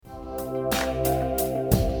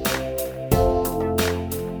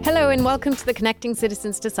and welcome to the Connecting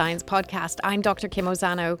Citizens to Science podcast. I'm Dr. Kim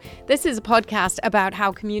Ozano. This is a podcast about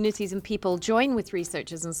how communities and people join with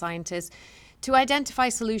researchers and scientists to identify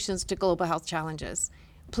solutions to global health challenges.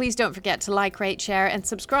 Please don't forget to like, rate, share, and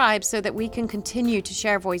subscribe so that we can continue to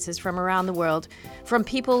share voices from around the world from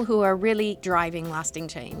people who are really driving lasting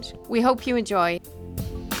change. We hope you enjoy.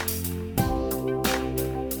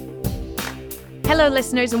 Hello,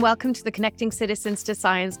 listeners, and welcome to the Connecting Citizens to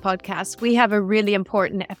Science podcast. We have a really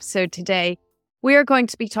important episode today. We are going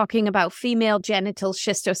to be talking about female genital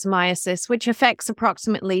schistosomiasis, which affects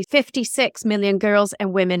approximately 56 million girls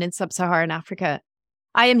and women in sub-Saharan Africa.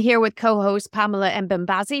 I am here with co-host Pamela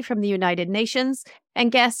Mbambazi from the United Nations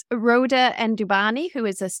and guest Rhoda Ndubani, who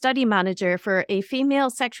is a study manager for a female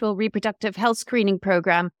sexual reproductive health screening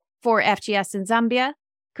program for FGS in Zambia,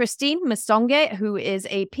 Christine Masonge, who is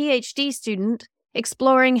a PhD student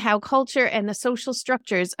exploring how culture and the social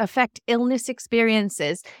structures affect illness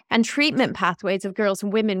experiences and treatment pathways of girls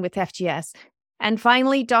and women with FGS. And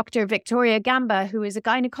finally, Dr. Victoria Gamba, who is a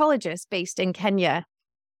gynecologist based in Kenya.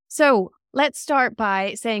 So let's start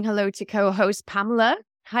by saying hello to co-host Pamela.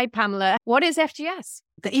 Hi, Pamela. What is FGS?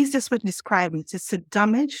 The easiest way to describe it is to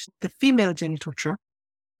damage the female genital tract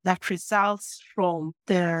that results from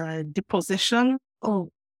the deposition of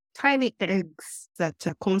tiny eggs that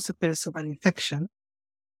are consequence of an infection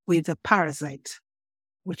with a parasite,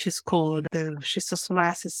 which is called the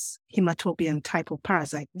schistosomiasis hematobium type of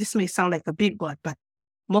parasite. This may sound like a big word, but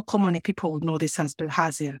more commonly people would know this as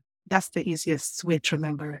bilharzia. That's the easiest way to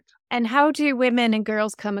remember it. And how do women and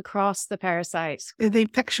girls come across the parasite? The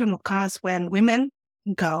infection occurs when women,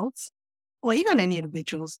 girls, or even any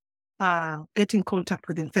individuals get in contact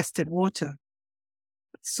with infested water.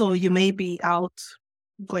 So you may be out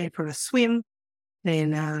going for a swim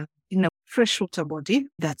in a freshwater body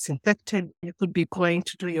that's infected. You could be going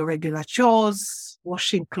to do your regular chores,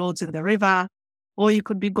 washing clothes in the river, or you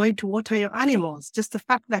could be going to water your animals. Just the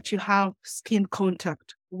fact that you have skin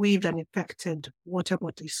contact with an infected water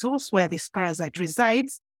body source where this parasite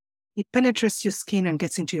resides, it penetrates your skin and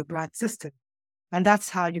gets into your blood system. And that's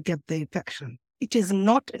how you get the infection. It is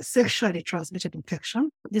not a sexually transmitted infection,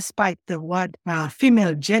 despite the word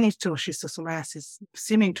female genital schistosomiasis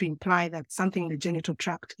seeming to imply that something in the genital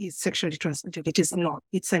tract is sexually transmitted. It is not.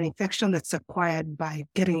 It's an infection that's acquired by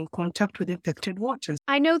getting in contact with infected waters.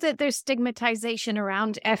 I know that there's stigmatization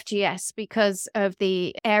around FGS because of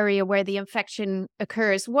the area where the infection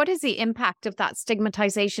occurs. What is the impact of that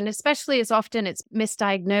stigmatization, especially as often it's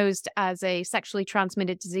misdiagnosed as a sexually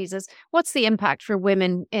transmitted disease? What's the impact for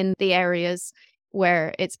women in the areas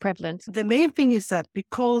where it's prevalent? The main thing is that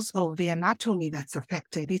because of the anatomy that's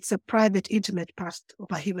affected, it's a private, intimate part of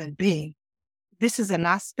a human being. This is an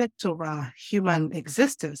aspect of our human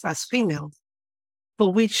existence as females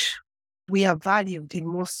for which we are valued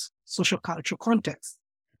in most social cultural contexts.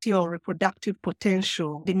 Your reproductive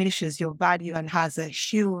potential diminishes your value and has a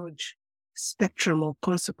huge spectrum of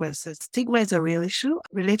consequences. Stigma is a real issue.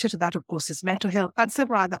 Related to that, of course, is mental health and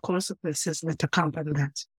several other consequences that accompany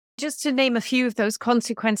that. Just to name a few of those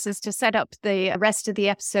consequences to set up the rest of the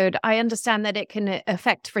episode, I understand that it can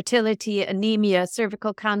affect fertility, anemia,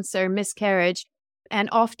 cervical cancer, miscarriage, and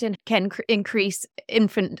often can increase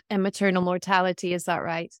infant and maternal mortality. Is that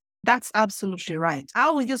right? That's absolutely right.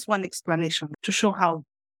 I will use one explanation to show how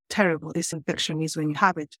terrible this infection is when you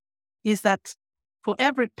have it, is that for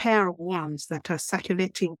every pair of worms that are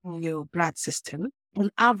circulating in your blood system,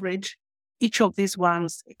 on average, each of these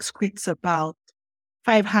worms excretes about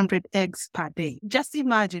 500 eggs per day. Just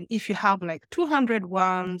imagine if you have like 200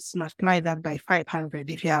 worms, multiply that by 500.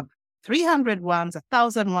 If you have 300 worms,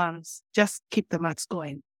 1,000 worms, just keep the maths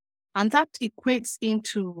going. And that equates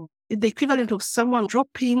into the equivalent of someone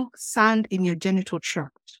dropping sand in your genital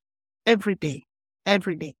tract every day.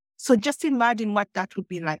 So just imagine what that would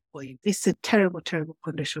be like for you. It's a terrible, terrible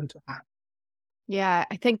condition to have. Yeah,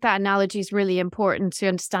 I think that analogy is really important to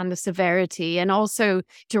understand the severity and also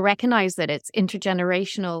to recognize that it's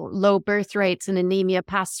intergenerational. Low birth rates and anemia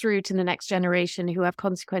pass through to the next generation who have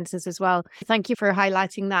consequences as well. Thank you for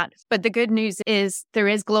highlighting that. But the good news is there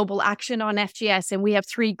is global action on FGS, and we have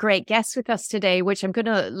 3 great guests with us today, which I'm going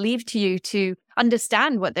to leave to you to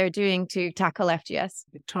understand what they're doing to tackle FGS.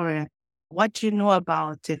 Victoria, what do you know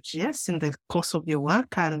about FGS in the course of your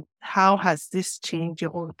work, and how has this changed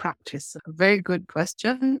your own practice? Very good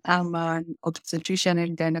question. I'm an obstetrician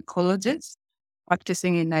and gynecologist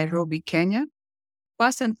practicing in Nairobi, Kenya.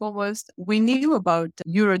 First and foremost, we knew about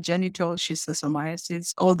urogenital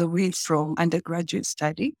schistosomiasis all the way from undergraduate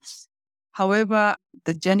studies. However,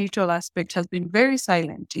 the genital aspect has been very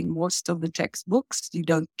silent in most of the textbooks. You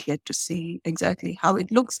don't get to see exactly how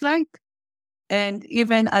it looks like. And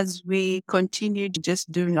even as we continued just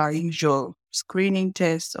doing our usual screening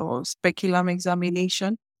tests or speculum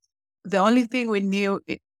examination, the only thing we knew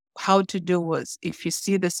how to do was if you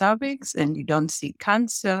see the cervix and you don't see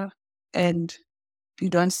cancer and you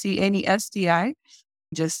don't see any STI,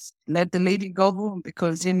 just let the lady go home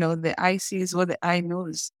because, the eye sees what the eye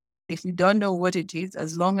knows. If you don't know what it is,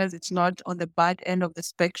 as long as it's not on the bad end of the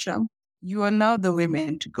spectrum, you allow the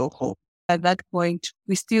women to go home. At that point,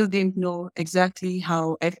 we still didn't know exactly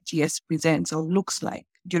how FGS presents or looks like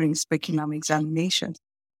during speculum examinations.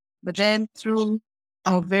 But then through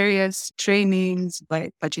our various trainings,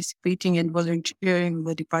 by participating and volunteering in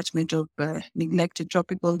the Department of Neglected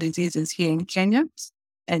Tropical Diseases here in Kenya,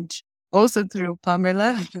 and also through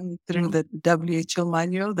Pamela, through the WHO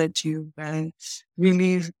manual that you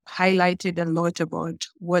really highlighted a lot about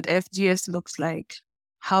what FGS looks like,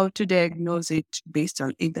 how to diagnose it based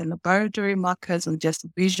on either laboratory markers or just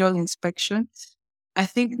visual inspection. I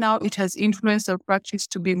think now it has influenced our practice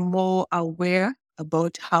to be more aware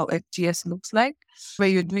about how FGS looks like. Where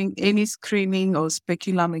you're doing any screening or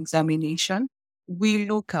speculum examination, we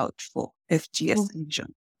look out for FGS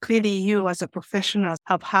lesion. Clearly, you as a professional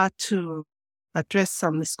have had to address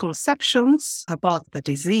some misconceptions about the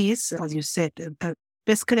disease. As you said,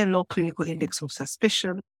 basically a low clinical index of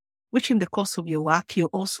suspicion, which in the course of your work, you're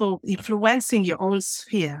also influencing your own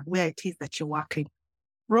sphere where it is that you're working.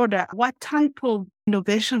 Rhoda, what type of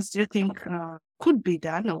innovations do you think could be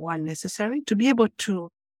done or are necessary to be able to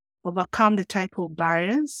overcome the type of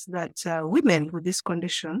barriers that women with this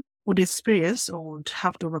condition would experience or would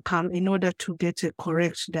have to overcome in order to get a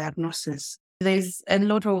correct diagnosis? There's a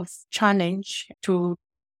lot of challenge to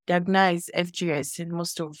diagnose FGS in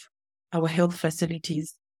most of our health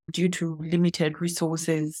facilities due to limited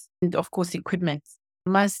resources and, of course, equipment.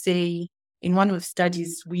 I must say, in one of the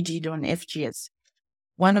studies we did on FGS,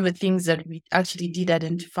 one of the things that we actually did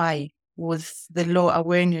identify was the low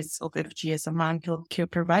awareness of FGS among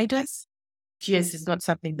healthcare providers. FGS is not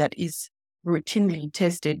something that is routinely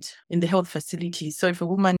tested in the health facility. So if a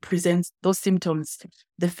woman presents those symptoms,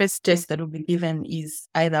 the first test that will be given is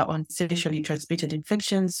either on sexually transmitted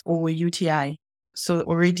infections or UTI. So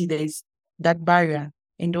already there's that barrier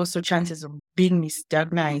and also chances of being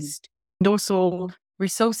misdiagnosed. And also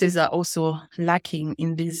resources are also lacking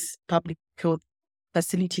in these public health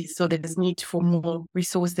facilities. So there's need for more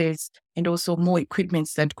resources and also more equipment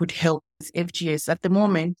that could help with FGS. At the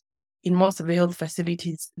moment, in most of the health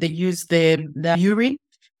facilities, they use the urine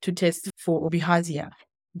to test for bilharzia.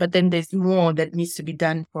 But then there's more that needs to be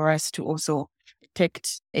done for us to also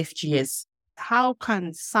detect FGS. How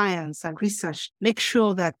can science and research make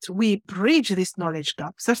sure that we bridge this knowledge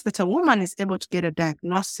gap such that a woman is able to get a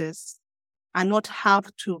diagnosis and not have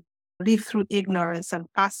to live through ignorance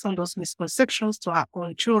and pass on those misconceptions to our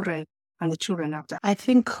own children and the children after? I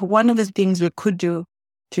think one of the things we could do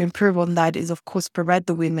to improve on that is, of course, provide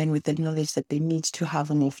the women with the knowledge that they need to have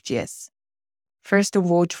on FGS. First of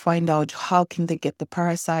all, to find out how can they get the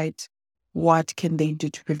parasite, what can they do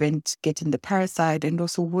to prevent getting the parasite, and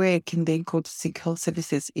also where can they go to seek health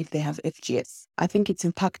services if they have FGS. I think it's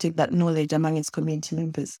impacting that knowledge among its community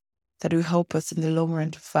members that will help us in the long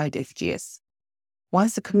run to fight FGS.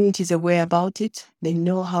 Once the community is aware about it, they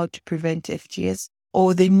know how to prevent FGS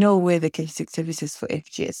or they know where they can seek services for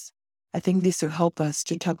FGS. I think this will help us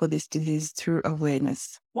to tackle this disease through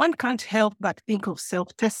awareness. One can't help but think of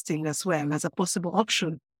self-testing as well as a possible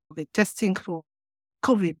option. The testing for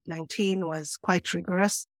COVID-19 was quite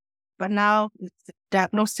rigorous, but now the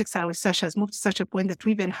diagnostics and research has moved to such a point that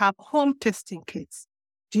we even have home testing kits.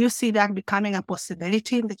 Do you see that becoming a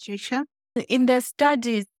possibility in the future? In the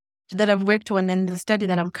studies that I've worked on and the study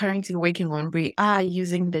that I'm currently working on, we are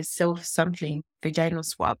using the self-sampling vaginal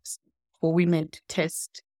swabs for women to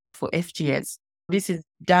test for FGS. This is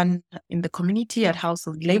done in the community at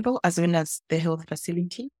household level as well as the health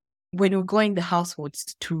facility. When you go in the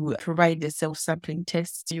households to provide the self-sampling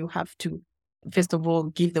tests, you have to, first of all,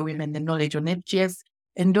 give the women the knowledge on FGS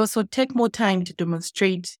and also take more time to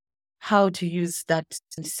demonstrate how to use that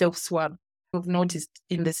self-swab. What we've noticed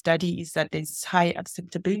in the study is that there's high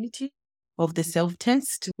acceptability of the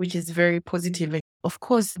self-test, which is very positive. Of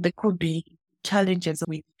course, there could be challenges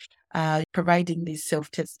with providing these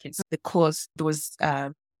self-test kits because those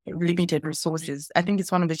limited resources. I think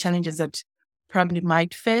it's one of the challenges that probably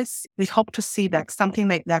might face. We hope to see that something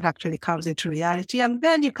like that actually comes into reality. And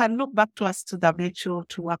then you can look back to us to WHO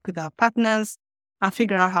to work with our partners and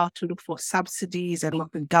figure out how to look for subsidies and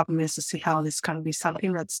work with governments to see how this can be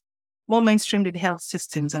something that's more mainstreamed in health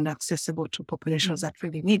systems and accessible to populations that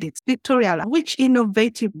really need it. Victoria, which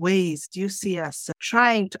innovative ways do you see us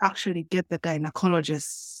trying to actually get the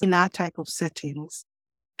gynecologists in our type of settings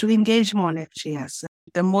to engage more on FGS?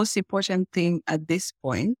 The most important thing at this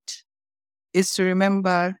point is to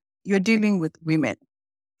remember you're dealing with women.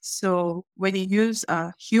 So when you use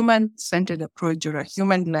a human-centered approach or a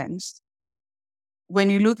human lens, when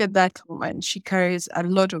you look at that woman, she carries a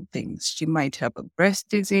lot of things. She might have a breast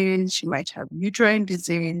disease, she might have uterine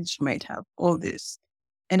disease, she might have all this.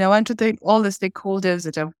 And I want to thank all the stakeholders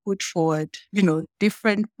that have put forward,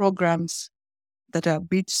 different programs that are a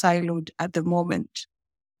bit siloed at the moment.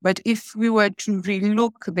 But if we were to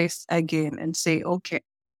relook this again and say, okay,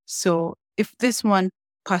 so if this one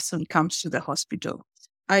person comes to the hospital,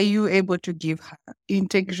 are you able to give her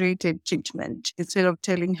integrated treatment instead of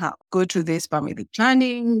telling her, go to this family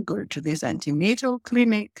planning, go to this antenatal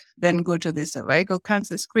clinic, then go to this cervical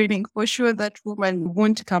cancer screening? For sure, that woman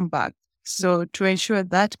won't come back. So to ensure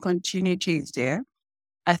that continuity is there,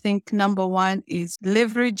 I think number one is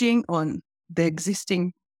leveraging on the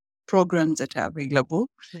existing programs that are available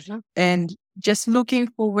and just looking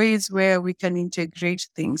for ways where we can integrate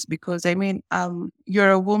things. Because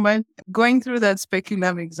you're a woman, going through that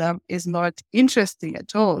speculum exam is not interesting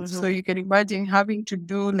at all. So you can imagine having to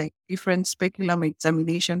do like different speculum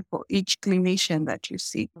examination for each clinician that you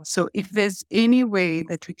see. So if there's any way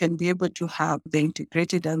that we can be able to have the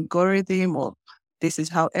integrated algorithm, or this is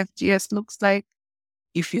how FGS looks like,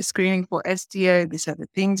 if you're screening for STI, these are the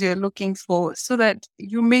things you're looking for, so that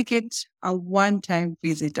you make it a one-time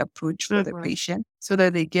visit approach for the patient so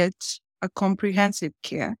that they get a comprehensive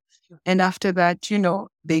care. And after that,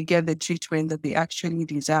 they get the treatment that they actually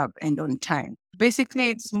deserve and on time. Basically,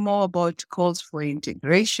 it's more about calls for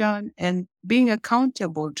integration and being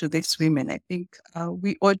accountable to these women. I think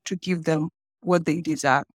we ought to give them what they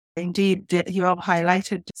deserve. Indeed, you have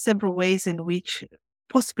highlighted several ways in which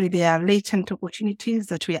possibly there are latent opportunities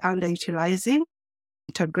that we are underutilizing.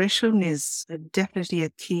 Integration is definitely a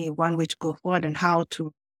key one way to go forward, and how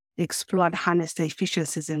to explore and harness the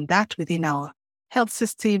efficiencies in that within our health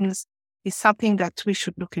systems is something that we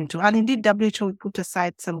should look into. And indeed, WHO put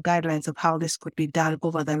aside some guidelines of how this could be done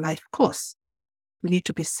over the life course. We need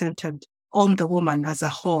to be centered on the woman as a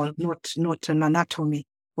whole, not an anatomy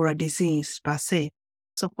or a disease per se.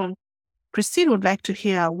 So Christine would like to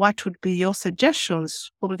hear what would be your suggestions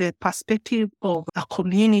from the perspective of a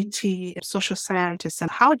community social scientist, and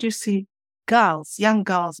how do you see young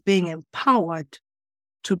girls being empowered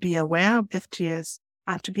to be aware of FGS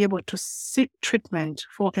and to be able to seek treatment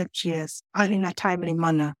for FGS in a timely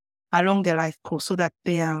manner along their life course, so that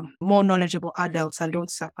they are more knowledgeable adults and don't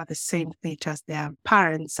suffer the same fate as their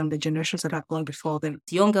parents and the generations that have gone before them.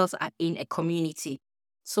 Young girls are in a community.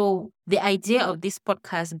 So the idea of this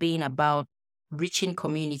podcast being about reaching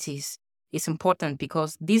communities is important,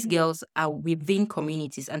 because these girls are within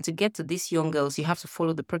communities. And to get to these young girls, you have to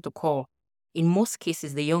follow the protocol. In most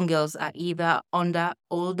cases, the young girls are either under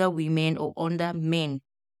older women or under men,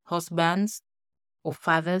 husbands or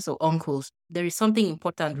fathers or uncles. There is something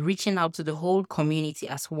important, reaching out to the whole community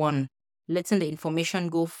as one, letting the information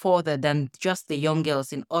go further than just the young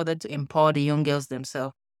girls in order to empower the young girls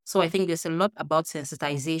themselves. So I think there's a lot about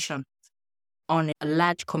sensitization on a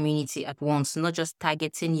large community at once, not just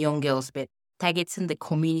targeting young girls, but targeting the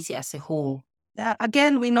community as a whole.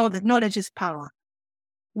 Again, we know that knowledge is power.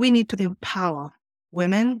 We need to empower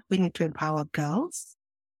women. We need to empower girls,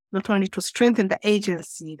 not only to strengthen the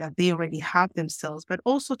agency that they already have themselves, but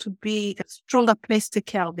also to be a stronger place to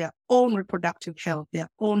care of their own reproductive health, their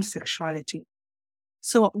own sexuality.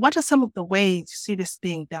 So what are some of the ways you see this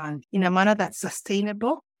being done in a manner that's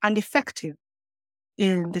sustainable and effective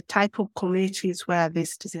in the type of communities where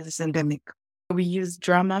this disease is endemic? We use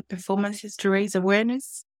drama performances to raise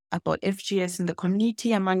awareness about FGS in the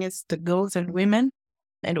community amongst the girls and women,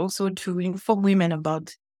 and also to inform women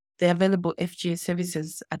about the available FGS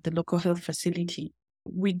services at the local health facility.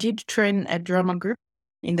 We did train a drama group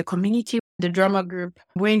in the community. The drama group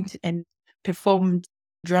went and performed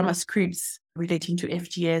drama scripts relating to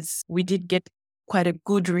FGS. We did get quite a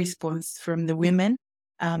good response from the women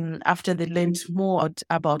after they learned more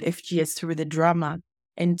about FGS through the drama.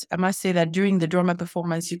 And I must say that during the drama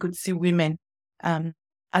performance, you could see women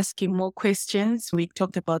asking more questions. We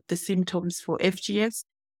talked about the symptoms for FGS.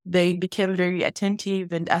 They became very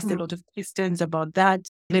attentive and asked a lot of questions about that.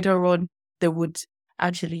 Later on, they would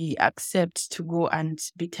actually accept to go and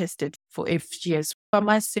be tested for FGS. I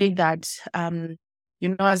must say that,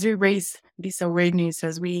 as we raise this awareness,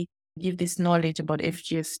 as we give this knowledge about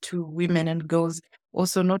FGS to women and girls,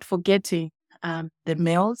 also not forgetting the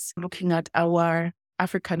males, looking at our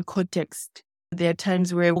African context, there are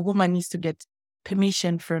times where a woman needs to get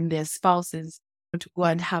permission from their spouses to go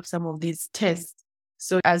and have some of these tests.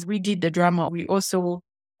 So as we did the drama, we also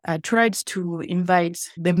tried to invite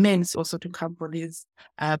the men also to come for these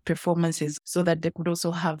performances so that they could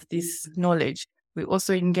also have this knowledge. We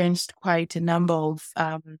also engaged quite a number of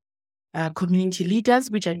community leaders,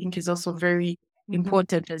 which I think is also very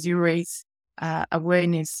important as you raise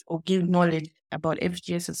awareness or give knowledge about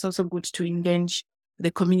FGS. It's also good to engage the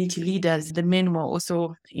community leaders. The men were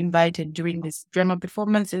also invited during these drama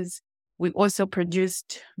performances. We also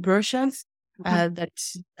produced brochures that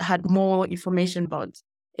had more information about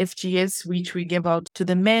FGS, which we gave out to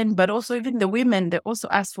the men, but also even the women. They also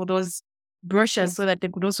asked for those brochures so that they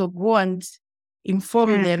could also go and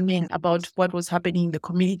inform their men about what was happening in the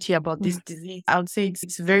community about this disease. I would say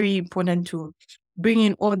it's very important to bring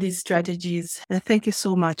in all these strategies. Thank you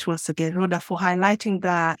so much once again, Rhoda, for highlighting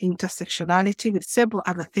the intersectionality with several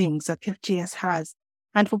other things that FGS has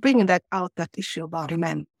and for bringing that out, that issue about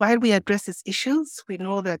men. While we address these issues, we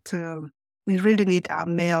know that we really need our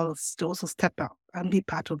males to also step up and be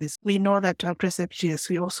part of this. We know that to address FGS,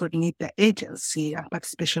 we also need the agency and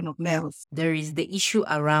participation of males. There is the issue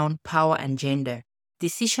around power and gender.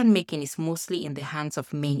 Decision-making is mostly in the hands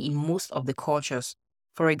of men in most of the cultures.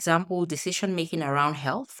 For example, decision-making around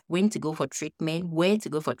health, when to go for treatment, where to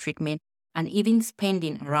go for treatment, and even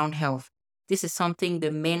spending around health. This is something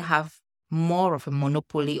the men have more of a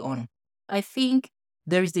monopoly on. I think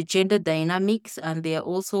there is the gender dynamics, and there are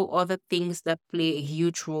also other things that play a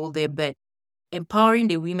huge role there, but empowering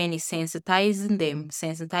the women is sensitizing them,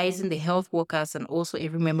 sensitizing the health workers and also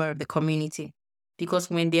every member of the community. Because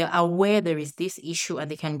when they're aware there is this issue and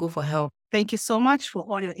they can go for help. Thank you so much for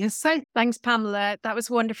all your insight. Thanks, Pamela. That was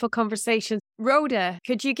a wonderful conversation. Rhoda,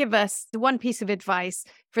 could you give us one piece of advice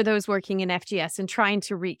for those working in FGS and trying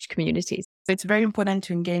to reach communities? It's very important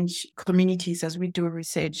to engage communities as we do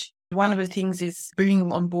research. One of the things is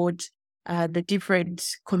bringing on board the different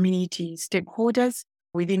community stakeholders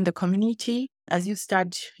within the community. As you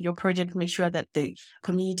start your project, make sure that the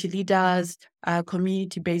community leaders,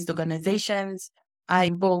 community-based organizations are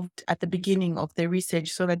involved at the beginning of the research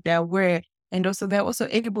so that they're aware, and also they're also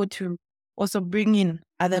able to also bring in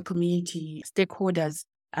other community stakeholders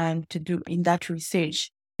and to do in that research.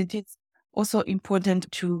 It is also important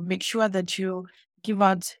to make sure that you give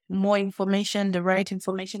out more information, the right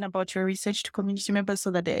information about your research to community members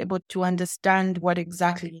so that they're able to understand what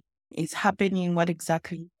exactly is happening, what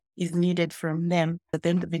exactly is needed from them. At the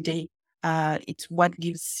end of the day, it's what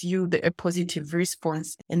gives you a positive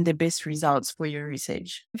response and the best results for your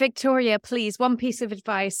research. Victoria, please, one piece of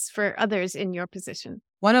advice for others in your position.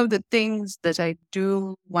 One of the things that I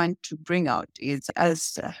do want to bring out is,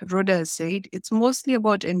 as Rhoda has said, it's mostly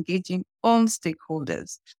about engaging all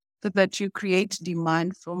stakeholders so that you create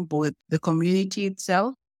demand from both the community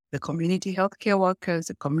itself, the community healthcare workers,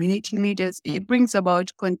 the community leaders. It brings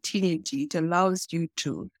about continuity. It allows you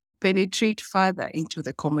to penetrate further into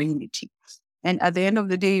the community. And at the end of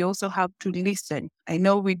the day, you also have to listen. I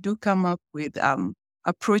know we do come up with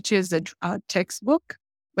approaches that are textbook,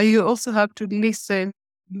 but you also have to listen,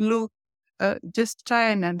 look, just try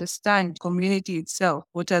and understand community itself.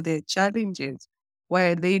 What are their challenges? Why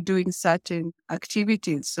are they doing certain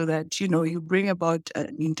activities so that, you bring about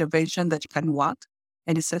an intervention that can work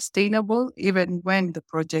and is sustainable even when the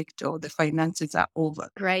project or the finances are over.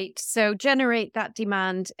 Great. So generate that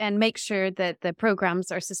demand and make sure that the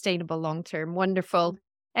programs are sustainable long-term. Wonderful.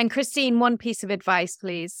 And Christine, one piece of advice,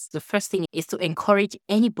 please. The first thing is to encourage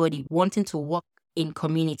anybody wanting to work in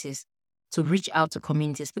communities to reach out to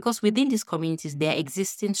communities, because within these communities, there are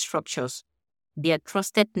existing structures. There are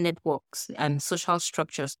trusted networks and social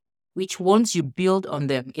structures, which once you build on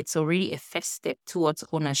them, it's already a first step towards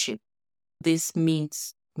ownership. This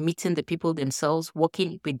means meeting the people themselves,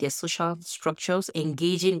 working with their social structures,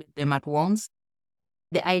 engaging with them at once.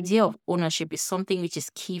 The idea of ownership is something which is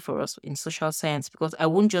key for us in social science, because I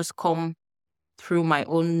won't just come through my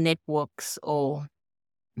own networks or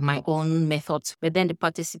my own methods, but then the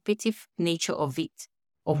participative nature of it,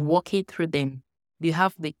 of working through them. You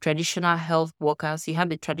have the traditional health workers, you have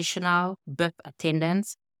the traditional birth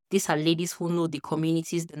attendants. These are ladies who know the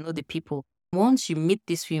communities, they know the people. Once you meet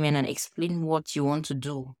these women and explain what you want to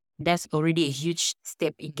do, that's already a huge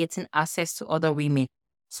step in getting access to other women.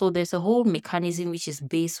 So there's a whole mechanism which is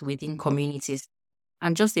based within communities.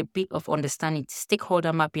 And just a bit of understanding,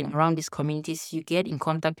 stakeholder mapping around these communities, you get in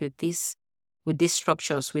contact with these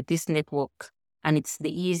structures, with this network. And it's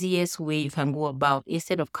the easiest way you can go about.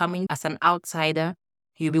 Instead of coming as an outsider,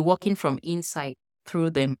 you'll be working from inside.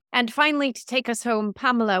 through them. And finally, to take us home,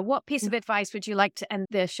 Pamela, what piece of advice would you like to end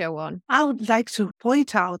the show on? I would like to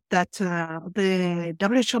point out that the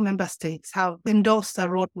WHO member states have endorsed a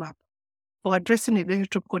roadmap for addressing hereditary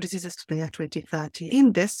tropical diseases to the year 2030.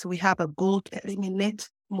 In this, we have a goal to eliminate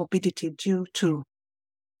morbidity due to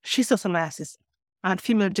schistosomiasis, and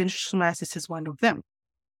female genital schistosomiasis is one of them.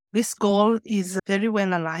 This goal is very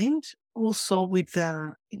well aligned also with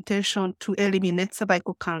the intention to eliminate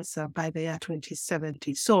cervical cancer by the year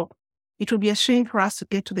 2070. So it will be a shame for us to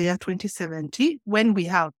get to the year 2070 when we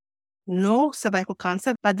have no cervical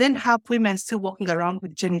cancer, but then have women still walking around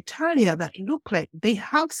with genitalia that look like they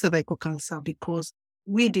have cervical cancer because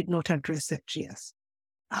we did not address FGS.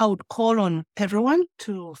 I would call on everyone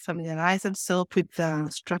to familiarize themselves with the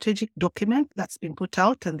strategic document that's been put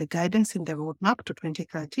out and the guidance in the roadmap to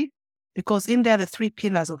 2030, because in there, the 3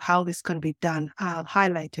 pillars of how this can be done are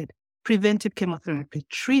highlighted. Preventive chemotherapy,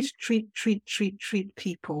 treat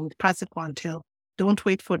people with praziquantel. Don't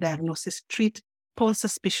wait for diagnosis, treat.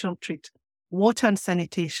 Post-suspicion, treat. Water and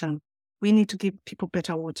sanitation. We need to give people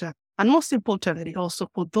better water. And most importantly, also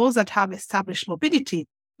for those that have established morbidity,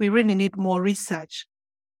 we really need more research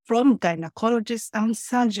from gynecologists and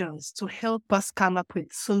surgeons to help us come up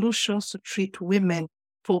with solutions to treat women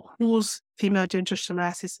for whose female genital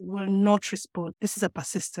schistosomiasis will not respond. This is a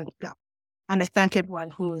persistent gap. And I thank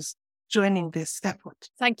everyone who's joining this effort.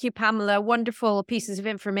 Thank you, Pamela. Wonderful pieces of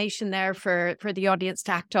information there for the audience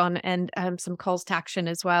to act on, and some calls to action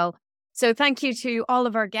as well. So thank you to all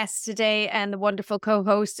of our guests today and the wonderful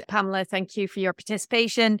co-host, Pamela. Thank you for your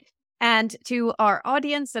participation. And to our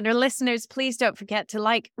audience and our listeners, please don't forget to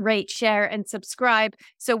like, rate, share, and subscribe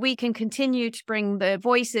so we can continue to bring the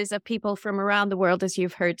voices of people from around the world as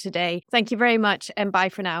you've heard today. Thank you very much, and bye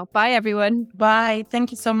for now. Bye, everyone. Bye. Thank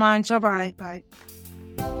you so much. Bye-bye. Bye.